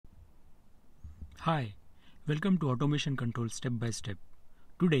Hi, welcome to Automation Control Step by Step.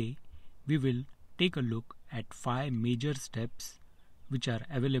 Today, we will take a look at 5 major steps which are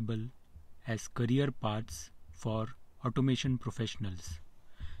available as career paths for automation professionals.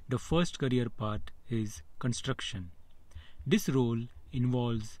 The first career path is construction. This role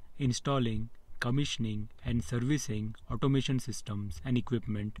involves installing, commissioning, and servicing automation systems and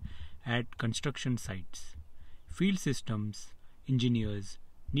equipment at construction sites. Field systems engineers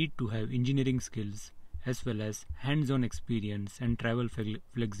need to have engineering skills as well as hands-on experience and travel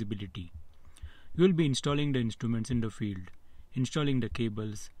flexibility. You will be installing the instruments in the field, installing the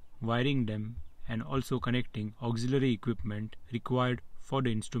cables, wiring them, and also connecting auxiliary equipment required for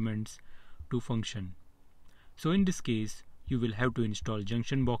the instruments to function. So in this case, you will have to install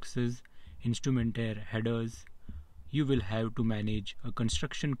junction boxes, instrument air headers. You will have to manage a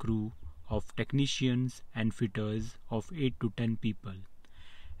construction crew of technicians and fitters of 8 to 10 people.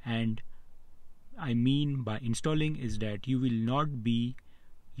 And I mean by installing is that you will not be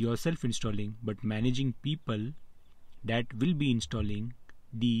yourself installing but managing people that will be installing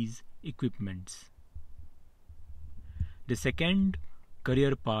these equipments. The second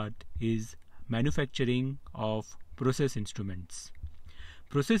career path is manufacturing of process instruments.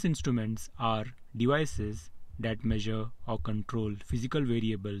 Process instruments are devices that measure or control physical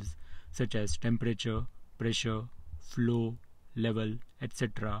variables such as temperature, pressure, flow, level,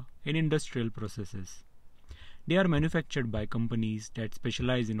 etc. in industrial processes. They are manufactured by companies that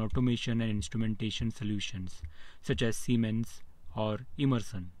specialize in automation and instrumentation solutions such as Siemens or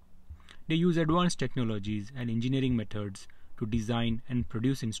Emerson. They use advanced technologies and engineering methods to design and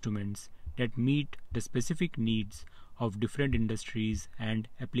produce instruments that meet the specific needs of different industries and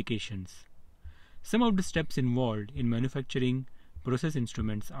applications. Some of the steps involved in manufacturing process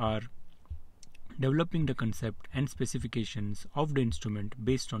instruments are developing the concept and specifications of the instrument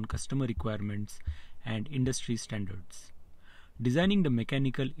based on customer requirements and industry standards, designing the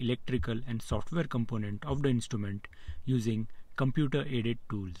mechanical, electrical, and software component of the instrument using computer-aided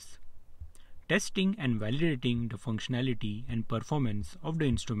tools, testing and validating the functionality and performance of the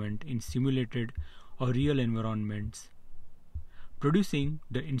instrument in simulated or real environments, producing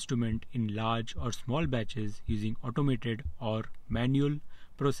the instrument in large or small batches using automated or manual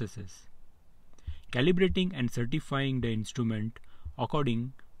processes, calibrating and certifying the instrument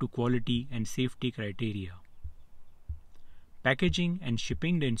according to quality and safety criteria, packaging and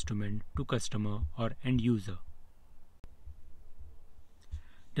shipping the instrument to customer or end user.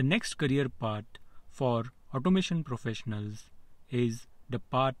 The next career path for automation professionals is the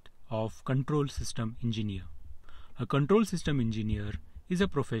path of control system engineer. A control system engineer is a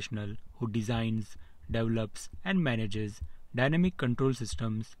professional who designs, develops, and manages dynamic control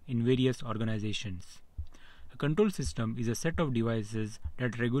systems in various organizations. A control system is a set of devices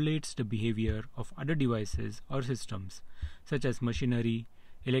that regulates the behavior of other devices or systems, such as machinery,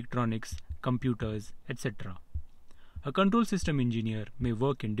 electronics, computers, etc. A control system engineer may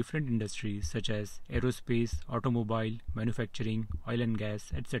work in different industries such as aerospace, automobile, manufacturing, oil and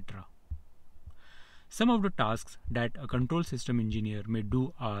gas, etc. Some of the tasks that a control system engineer may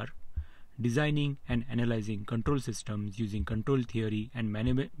do are designing and analyzing control systems using control theory and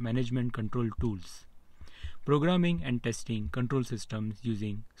management control tools, programming and testing control systems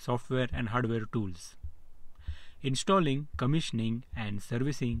using software and hardware tools, installing, commissioning, and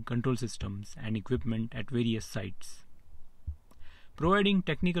servicing control systems and equipment at various sites, providing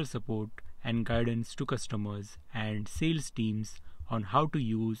technical support and guidance to customers and sales teams on how to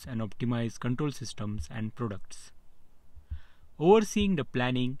use and optimize control systems and products, overseeing the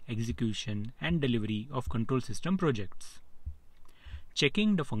planning, execution, and delivery of control system projects,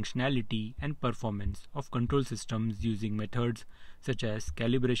 checking the functionality and performance of control systems using methods such as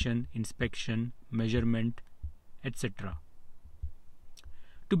calibration, inspection, measurement, etc.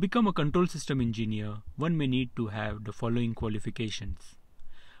 To become a control system engineer, one may need to have the following qualifications: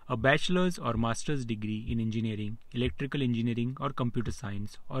 a bachelor's or master's degree in engineering, electrical engineering, or computer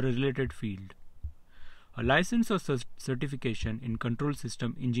science, or a related field, a license or certification in control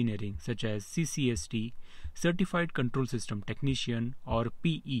system engineering such as CCST, Certified Control System Technician, or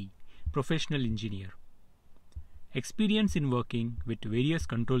PE, Professional Engineer, experience in working with various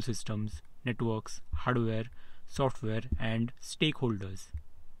control systems, networks, hardware, software, and stakeholders,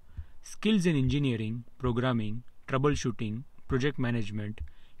 skills in engineering, programming, troubleshooting, project management,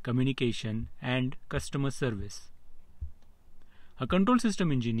 communication, and customer service. A control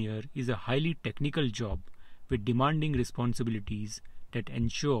system engineer is a highly technical job with demanding responsibilities that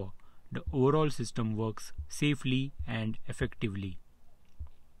ensure the overall system works safely and effectively.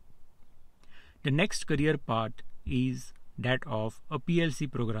 The next career path is that of a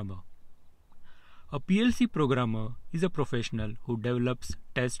PLC programmer. A PLC programmer is a professional who develops,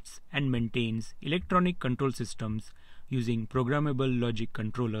 tests, and maintains electronic control systems using programmable logic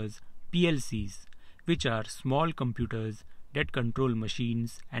controllers (PLCs), which are small computers that control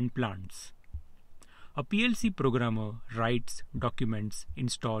machines and plants. A PLC programmer writes, documents,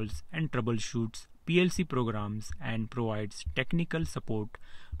 installs, and troubleshoots PLC programs and provides technical support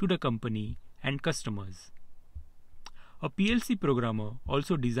to the company and customers. A PLC programmer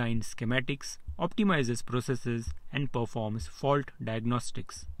also designs schematics, optimizes processes, and performs fault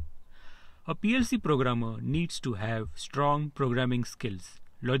diagnostics. A PLC programmer needs to have strong programming skills,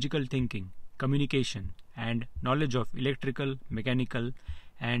 logical thinking, communication, and knowledge of electrical, mechanical,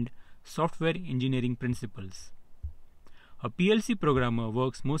 and software engineering principles. A PLC programmer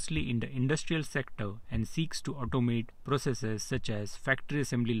works mostly in the industrial sector and seeks to automate processes such as factory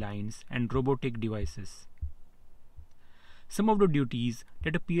assembly lines and robotic devices. Some of the duties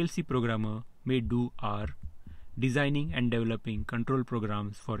that a PLC programmer may do are designing and developing control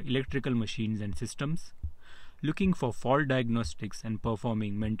programs for electrical machines and systems, looking for fault diagnostics and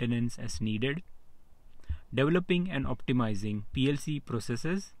performing maintenance as needed, developing and optimizing PLC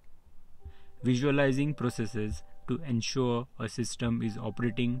processes, visualizing processes to ensure a system is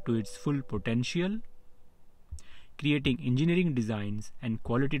operating to its full potential, creating engineering designs and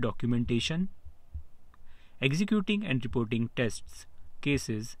quality documentation, executing and reporting tests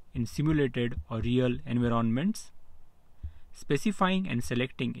cases in simulated or real environments, specifying and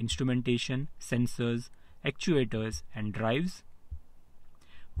selecting instrumentation, sensors, actuators, and drives,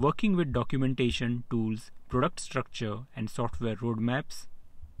 working with documentation tools, product structure, and software roadmaps,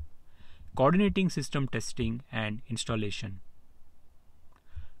 coordinating system testing and installation.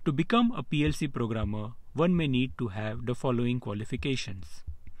 To become a PLC programmer, one may need to have the following qualifications: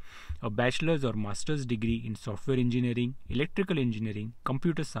 a bachelor's or master's degree in software engineering, electrical engineering,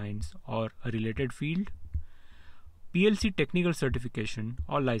 computer science, or a related field, PLC technical certification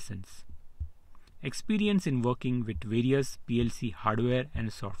or license, experience in working with various PLC hardware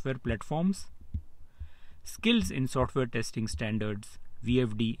and software platforms, skills in software testing standards,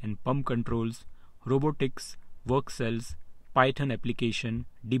 VFD and pump controls, robotics, work cells, Python application,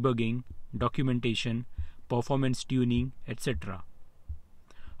 debugging, documentation, performance tuning, etc.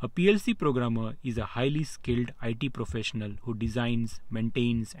 A PLC programmer is a highly skilled IT professional who designs,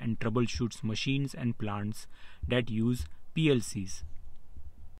 maintains, and troubleshoots machines and plants that use PLCs.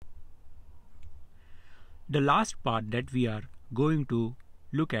 The last part that we are going to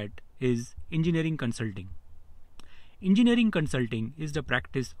look at is engineering consulting. Engineering consulting is the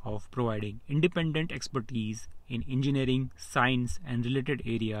practice of providing independent expertise in engineering, science, and related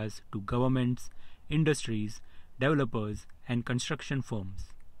areas to governments, industries, developers, and construction firms.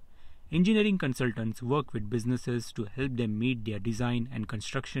 Engineering consultants work with businesses to help them meet their design and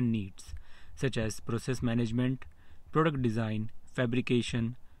construction needs, such as process management, product design,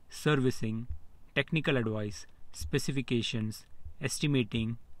 fabrication, servicing, technical advice, specifications,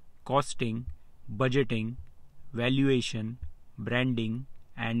 estimating, costing, budgeting, valuation, branding,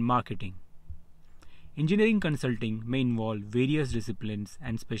 and marketing. Engineering consulting may involve various disciplines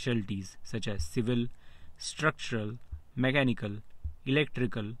and specialties such as civil, structural, mechanical,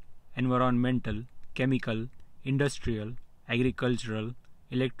 electrical, environmental, chemical, industrial, agricultural,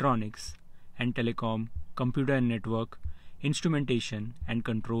 electronics, and telecom, computer and network, instrumentation and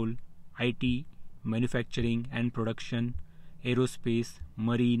control, IT, manufacturing and production, aerospace,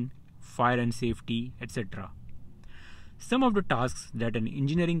 marine, fire and safety, etc. Some of the tasks that an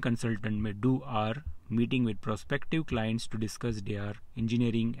engineering consultant may do are meeting with prospective clients to discuss their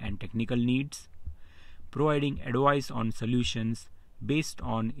engineering and technical needs, providing advice on solutions based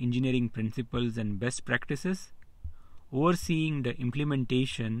on engineering principles and best practices, overseeing the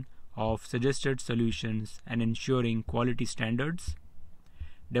implementation of suggested solutions and ensuring quality standards,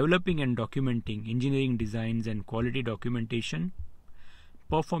 developing and documenting engineering designs and quality documentation,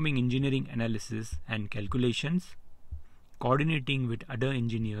 performing engineering analysis and calculations, coordinating with other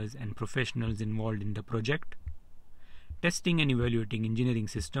engineers and professionals involved in the project, testing and evaluating engineering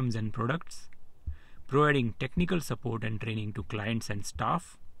systems and products, providing technical support and training to clients and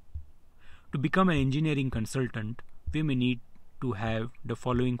staff. To become an engineering consultant, we may need to have the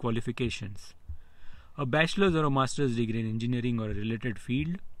following qualifications: a bachelor's or a master's degree in engineering or a related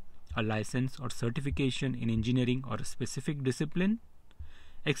field, a license or certification in engineering or a specific discipline,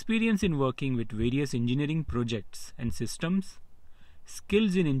 experience in working with various engineering projects and systems,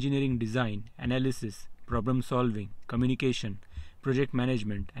 skills in engineering design, analysis, problem solving, communication, project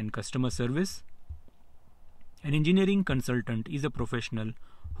management, and customer service. An engineering consultant is a professional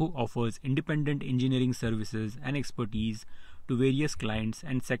who offers independent engineering services and expertise to various clients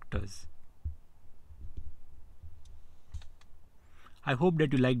and sectors. I hope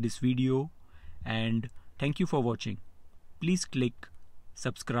that you like this video and thank you for watching. Please click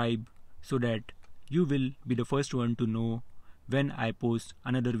subscribe so that you will be the first one to know when I post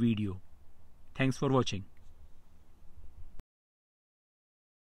another video. Thanks for watching.